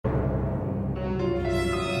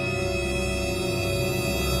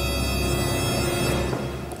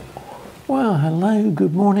Hello,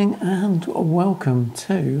 good morning and welcome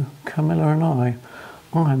to Camilla and I.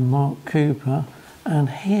 I'm Mark Cooper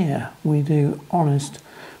and here we do honest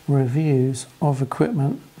reviews of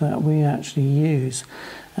equipment that we actually use.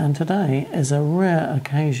 And today is a rare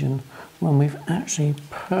occasion when we've actually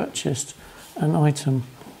purchased an item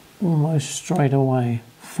almost straight away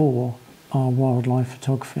for our wildlife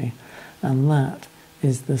photography, and that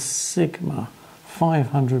is the Sigma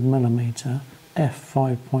 500mm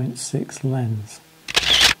f5.6 lens.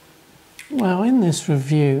 Well, in this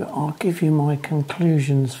review I'll give you my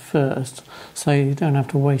conclusions first, so you don't have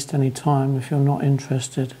to waste any time if you're not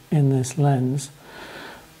interested in this lens,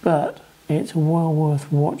 but it's well worth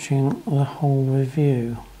watching the whole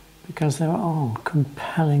review because there are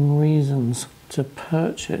compelling reasons to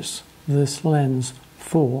purchase this lens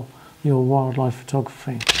for your wildlife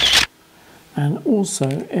photography. And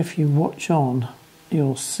also, if you watch on,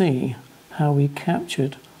 you'll see how we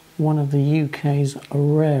captured one of the UK's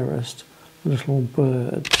rarest little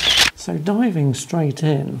birds. So diving straight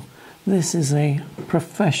in, this is a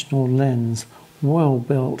professional lens, well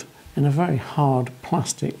built in a very hard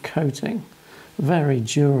plastic coating, very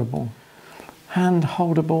durable, hand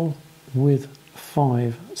holdable with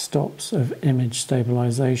 5 stops of image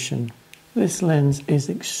stabilization. This lens is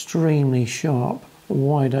extremely sharp,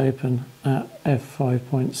 wide open at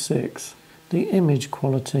f5.6. The image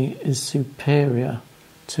quality is superior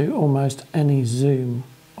to almost any zoom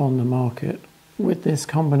on the market. With this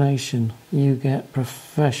combination, you get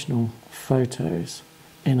professional photos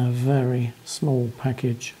in a very small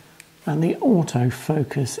package. And the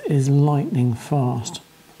autofocus is lightning fast,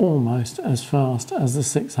 almost as fast as the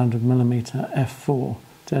 600mm f4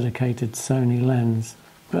 dedicated Sony lens.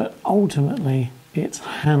 But ultimately, it's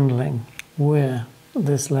handling where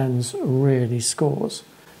this lens really scores.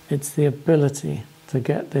 It's the ability to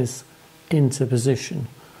get this into position,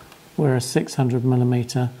 where a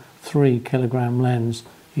 600mm 3kg lens,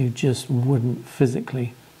 you just wouldn't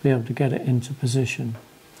physically be able to get it into position.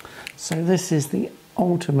 So this is the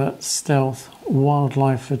ultimate stealth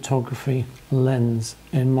wildlife photography lens,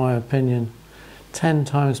 in my opinion. 10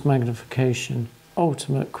 times magnification,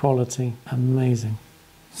 ultimate quality, amazing.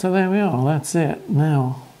 So there we are, that's it.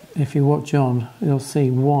 Now, if you watch on, you'll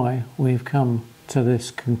see why we've come to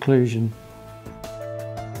this conclusion.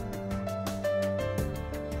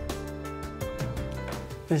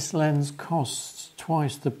 This lens costs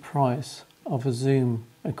twice the price of a zoom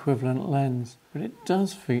equivalent lens, but it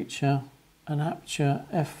does feature an aperture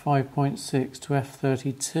f5.6 to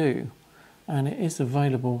f32, and it is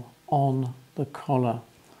available on the collar.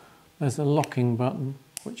 There's a locking button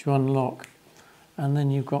which you unlock, and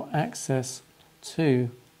then you've got access to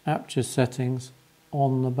aperture settings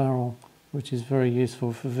on the barrel, which is very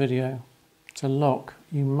useful for video. To lock,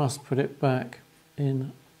 you must put it back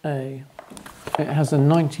in A. It has a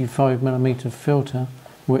 95mm filter,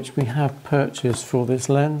 which we have purchased for this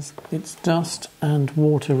lens. It's dust and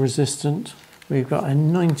water resistant. We've got a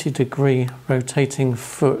 90-degree rotating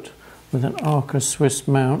foot with an Arca Swiss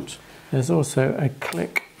mount. There's also a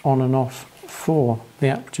click on and off for the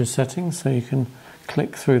aperture settings, so you can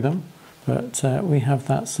click through them. But we have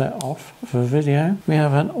that set off for video. We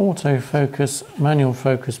have an autofocus manual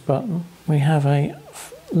focus button. We have a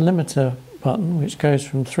limiter button which goes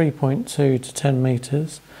from 3.2 to 10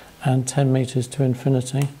 meters and 10 meters to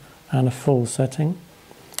infinity, and a full setting.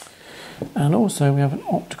 And also we have an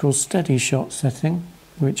optical steady shot setting,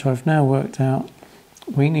 which I've now worked out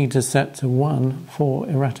we need to set to 1 for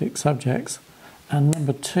erratic subjects and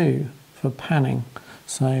number 2 for panning.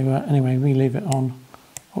 So anyway, we leave it on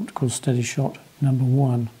optical steady shot number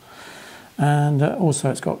 1. And also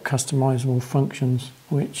it's got customizable functions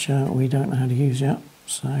which we don't know how to use yet,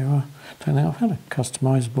 so I don't think I've had a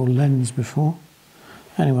customizable lens before.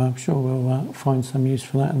 Anyway, I'm sure we'll find some use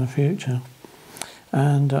for that in the future.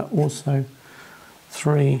 And also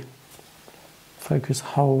 3 focus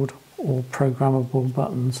hold or programmable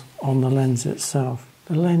buttons on the lens itself.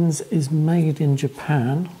 The lens is made in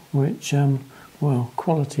Japan, which well,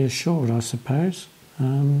 quality assured, I suppose.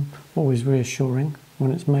 Always reassuring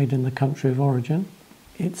when it's made in the country of origin.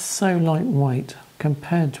 It's so lightweight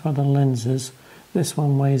compared to other lenses. This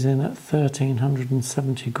one weighs in at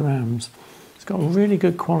 1370 grams. It's got a really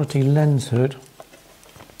good quality lens hood,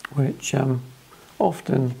 which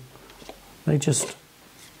often they just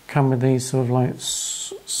come with these sort of like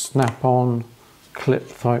snap-on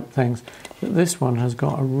clip type things. But this one has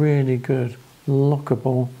got a really good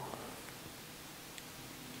lockable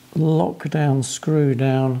lock down, screw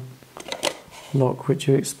down lock, which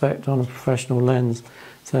you expect on a professional lens.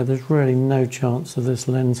 So there's really no chance of this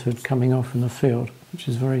lens hood coming off in the field, which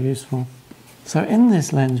is very useful. So in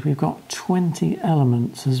this lens we've got 20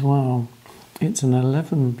 elements as well. It's an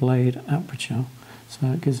 11 blade aperture,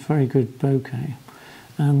 so it gives very good bokeh.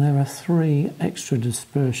 And there are 3 extra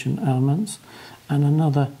dispersion elements and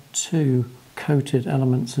another 2 coated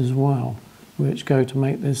elements as well, which go to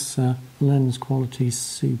make this lens quality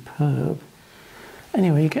superb.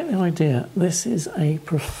 Anyway, you get the idea. This is a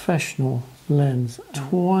professional lens,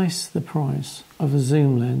 twice the price of a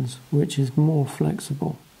zoom lens, which is more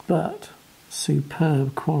flexible, but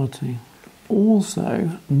superb quality.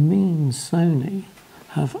 Also means Sony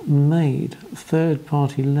have made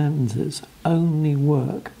third-party lenses only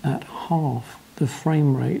work at half the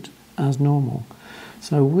frame rate as normal.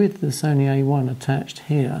 So with the Sony A1 attached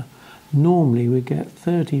here, normally we get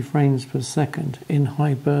 30 frames per second in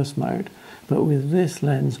high burst mode, but with this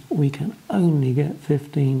lens we can only get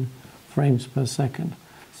 15 frames per second.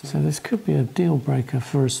 So this could be a deal breaker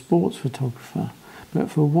for a sports photographer,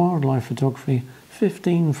 but for wildlife photography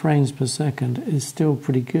 15 frames per second is still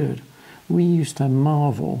pretty good. We used to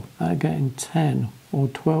marvel at getting 10 or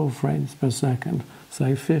 12 frames per second,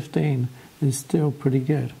 so 15 is still pretty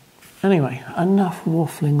good. Anyway, enough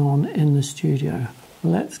waffling on in the studio.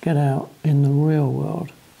 Let's get out in the real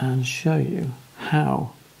world and show you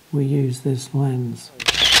how we use this lens.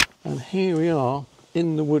 And here we are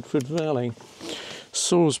in the Woodford Valley,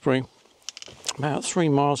 Salisbury, about 3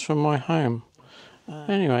 miles from my home.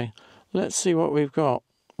 Anyway, let's see what we've got.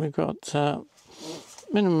 We've got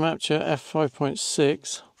minimum aperture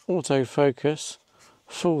f5.6, autofocus,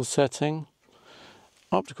 full setting,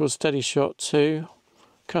 optical steady shot 2,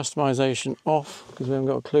 customization off because we haven't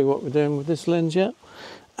got a clue what we're doing with this lens yet,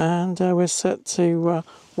 and we're set to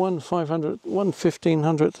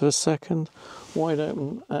 1/1500th of a second, wide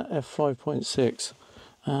open at f5.6,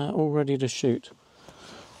 all ready to shoot.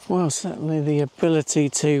 Well, certainly the ability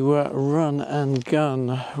to run and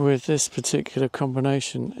gun with this particular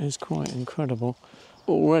combination is quite incredible.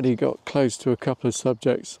 Already got close to a couple of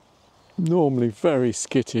subjects, normally very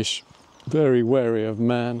skittish, very wary of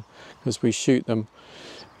man because we shoot them.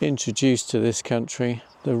 Introduced to this country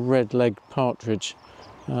the red-legged partridge,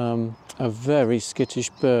 a very skittish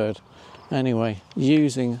bird. Anyway,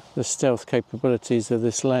 using the stealth capabilities of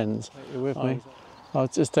this lens, I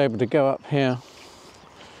was just able to go up here,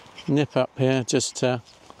 nip up here, just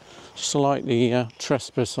slightly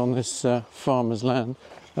trespass on this farmer's land,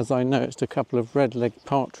 as I noticed a couple of red-legged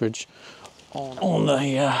partridge on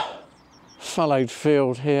the fallowed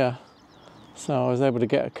field here. So I was able to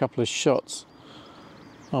get a couple of shots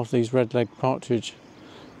of these red-legged partridge,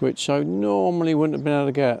 which I normally wouldn't have been able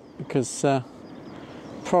to get because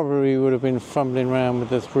probably would have been fumbling around with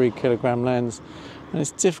the 3 kilogram lens, and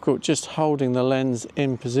it's difficult just holding the lens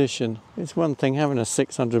in position. It's one thing having a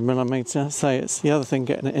 600mm, say it's the other thing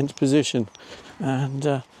getting it into position,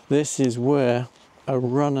 and this is where a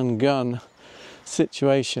run and gun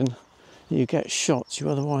situation you get shots you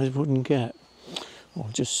otherwise wouldn't get. Oh,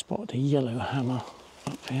 I've just spotted a yellow hammer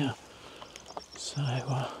up here. So,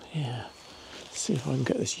 yeah, see if I can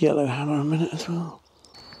get this yellow hammer a minute as well.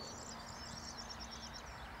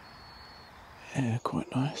 Yeah, quite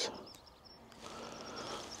nice.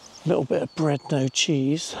 A little bit of bread, no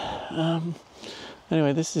cheese.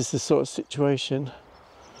 Anyway, this is the sort of situation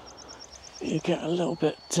you get a little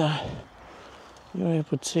bit, you're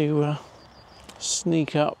able to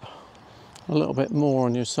sneak up a little bit more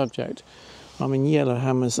on your subject. I mean, yellow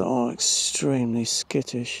hammers are extremely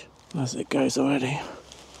skittish. As it goes already,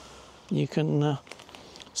 you can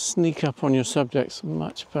sneak up on your subjects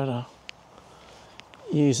much better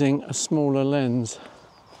using a smaller lens,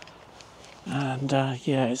 and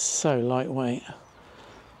yeah, it's so lightweight,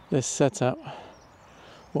 this setup.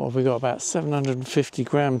 What have we got? About 750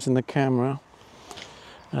 grams in the camera.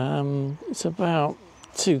 It's about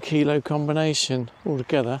 2 kilo combination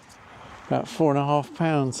altogether, about 4.5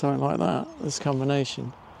 pounds, something like that, this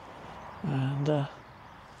combination. And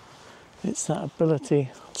it's that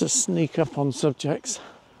ability to sneak up on subjects.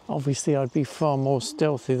 Obviously I'd be far more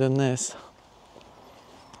stealthy than this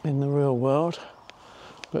in the real world,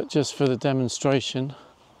 but just for the demonstration,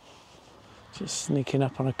 just sneaking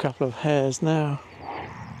up on a couple of hares now.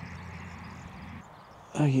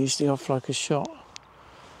 I usually off like a shot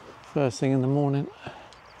first thing in the morning.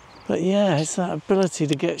 But yeah, it's that ability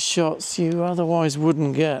to get shots you otherwise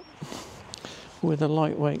wouldn't get with a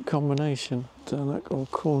lightweight combination. Don't look, or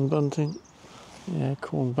corn bunting. Yeah,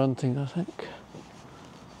 corn bunting, I think.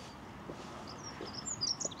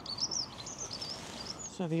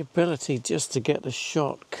 So the ability just to get the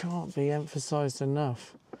shot can't be emphasised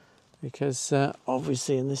enough, because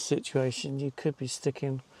obviously in this situation you could be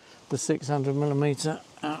sticking the 600mm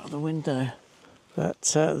out of the window But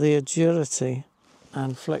the agility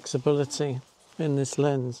and flexibility in this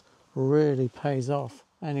lens really pays off.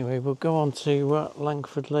 Anyway, we'll go on to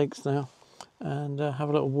Langford Lakes now and have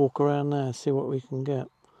a little walk around there, see what we can get.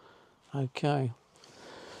 Okay,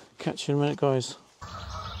 catch you in a minute, guys.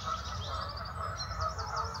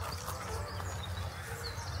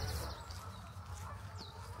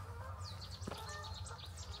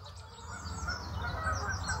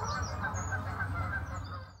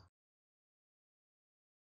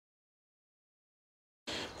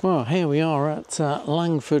 Well, here we are at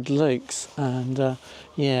Langford Lakes, and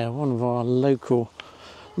yeah, one of our local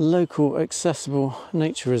accessible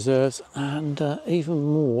nature reserves, and even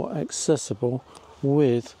more accessible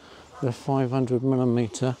with the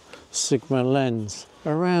 500mm Sigma lens.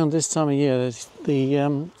 Around this time of year,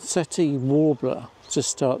 the settee warbler just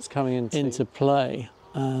starts coming into play,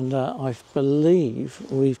 and I believe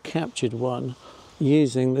we've captured one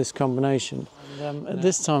using this combination. And, at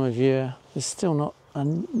this time of year, there's still not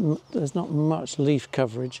there's not much leaf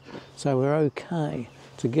coverage, so we're okay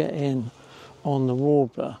to get in on the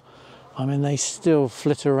warbler. I mean, they still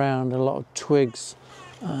flit around a lot of twigs,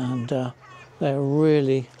 and they're a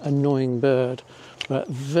really annoying bird, but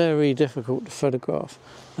very difficult to photograph,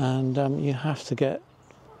 and you have to get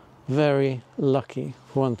very lucky,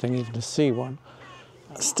 for one thing, even to see one.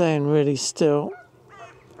 Staying really still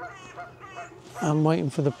and waiting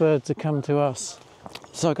for the bird to come to us.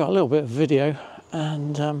 So I got a little bit of video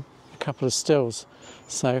and a couple of stills,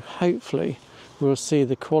 so hopefully we'll see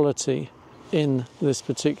the quality in this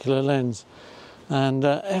particular lens. And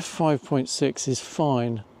f5.6 is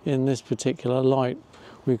fine in this particular light.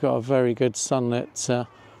 We've got a very good sunlit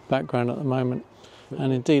background at the moment,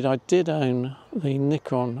 and indeed I did own the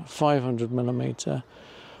Nikon 500mm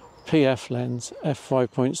PF lens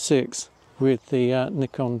f5.6 with the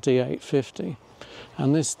Nikon D850,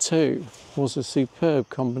 and this too was a superb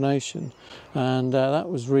combination, and that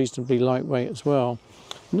was reasonably lightweight as well.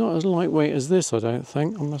 Not as lightweight as this, I don't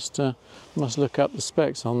think. I must look up the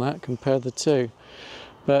specs on that, compare the two.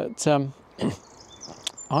 But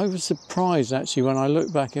I was surprised actually when I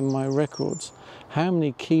look back in my records how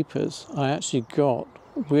many keepers I actually got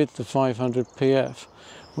with the 500 PF.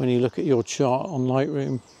 When you look at your chart on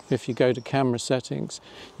Lightroom, if you go to camera settings,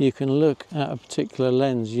 you can look at a particular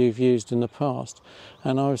lens you've used in the past,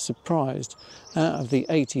 and I was surprised, out of the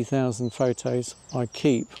 80,000 photos I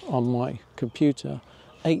keep on my computer,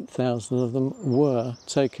 8,000 of them were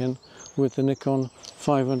taken with the Nikon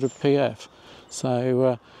 500 PF.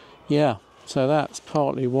 So yeah, so that's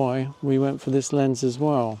partly why we went for this lens as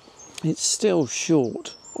well. It's still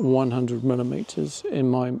short 100mm in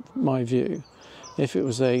my view. If it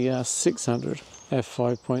was a 600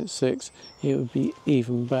 f5.6, it would be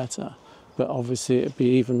even better, but obviously it'd be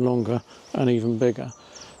even longer and even bigger.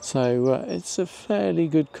 So it's a fairly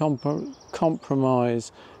good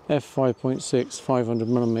compromise f5.6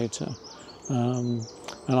 500mm,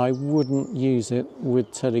 and I wouldn't use it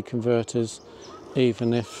with teleconverters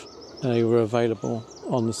even if they were available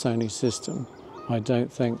on the Sony system. I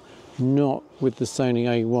don't think, not with the Sony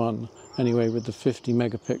A1 anyway, with the 50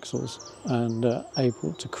 megapixels and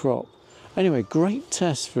able to crop. Anyway, great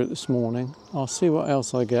test for it this morning. I'll see what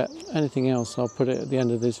else I get. Anything else I'll put it at the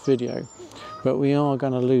end of this video, but we are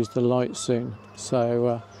going to lose the light soon,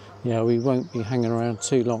 so yeah, we won't be hanging around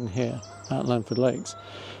too long here at Langford Lakes.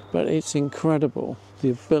 But it's incredible,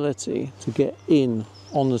 the ability to get in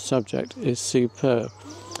on the subject is superb.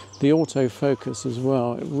 The autofocus as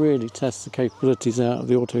well, it really tests the capabilities out of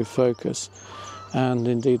the autofocus, and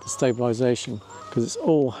indeed the stabilization, because it's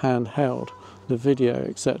all handheld. The video,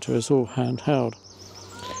 etc., is all handheld.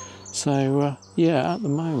 So yeah, at the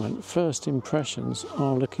moment, first impressions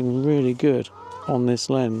are looking really good on this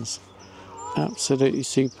lens. Absolutely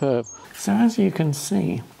superb. So as you can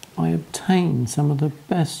see, I obtained some of the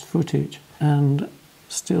best footage and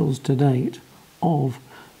stills to date of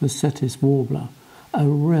the Cetus warbler, a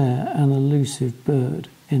rare and elusive bird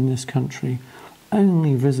in this country,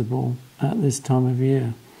 only visible at this time of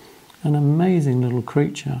year. An amazing little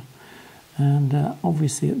creature, and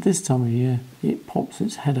obviously at this time of year it pops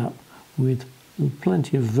its head up with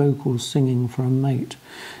plenty of vocal singing for a mate,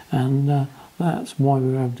 and that's why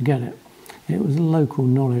we were able to get it. It was local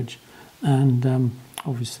knowledge and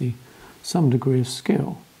obviously some degree of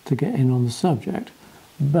skill to get in on the subject,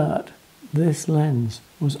 but this lens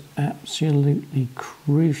was absolutely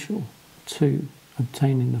crucial to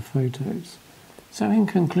obtaining the photos. So in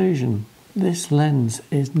conclusion, this lens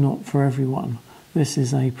is not for everyone. This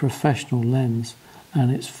is a professional lens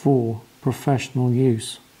and it's for professional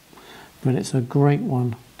use, but it's a great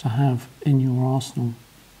one to have in your arsenal.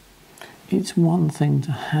 It's one thing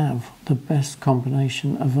to have the best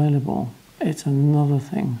combination available. It's another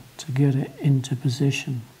thing to get it into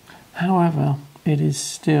position. However, it is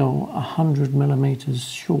still 100 millimeters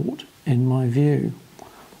short in my view.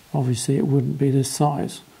 Obviously it wouldn't be this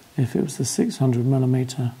size if it was the 600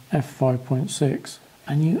 millimeter f5.6,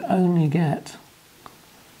 and you only get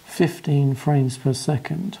 15 frames per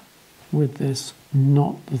second with this,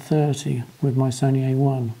 not the 30 with my Sony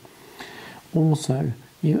A1. Also,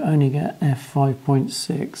 you only get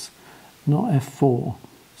f5.6, not f4,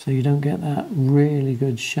 so you don't get that really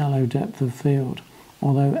good shallow depth of field,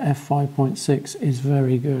 although f5.6 is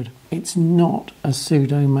very good. It's not a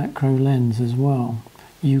pseudo macro lens as well.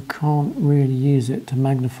 You can't really use it to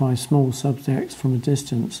magnify small subjects from a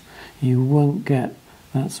distance. You won't get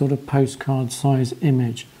that sort of postcard size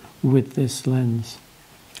image with this lens.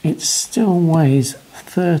 It still weighs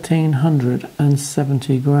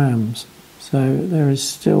 1370 grams, so there is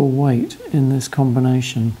still weight in this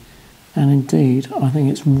combination, and indeed I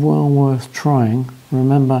think it's well worth trying.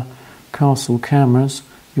 Remember, Castle Cameras,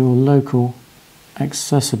 your local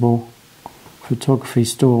accessible photography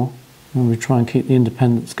store, and we try and keep the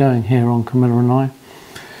independence going here on Camilla and I.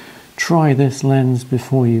 Try this lens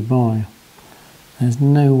before you buy. There's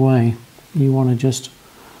no way you want to just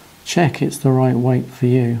check it's the right weight for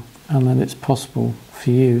you and that it's possible for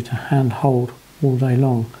you to hand hold all day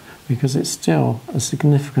long, because it's still a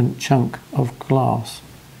significant chunk of glass.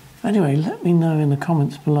 Anyway, let me know in the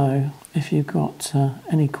comments below if you've got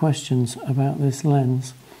any questions about this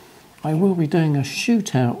lens. I will be doing a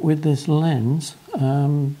shootout with this lens.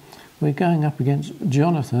 We're going up against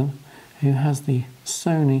Jonathan, who has the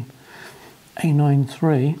Sony A9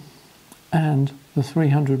 III and the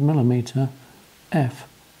 300mm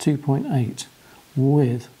f2.8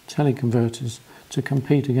 with teleconverters to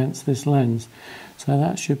compete against this lens. So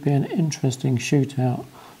that should be an interesting shootout.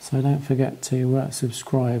 So don't forget to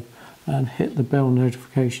subscribe and hit the bell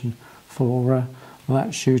notification for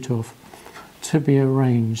that shoot-off, to be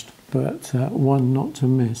arranged, but one not to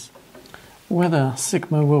miss. Whether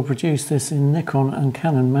Sigma will produce this in Nikon and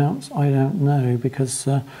Canon mounts, I don't know, because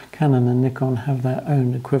Canon and Nikon have their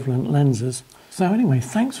own equivalent lenses. So anyway,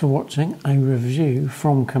 thanks for watching a review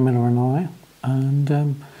from Camilla and I, and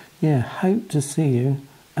yeah, hope to see you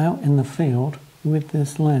out in the field with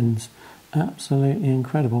this lens. Absolutely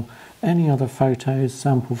incredible. Any other photos,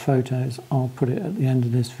 sample photos, I'll put it at the end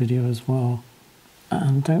of this video as well.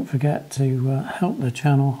 And don't forget to help the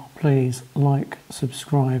channel. Please like,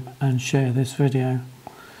 subscribe and share this video.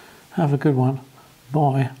 Have a good one.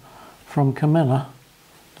 Bye from Camilla,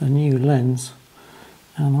 the new lens,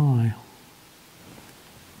 and I.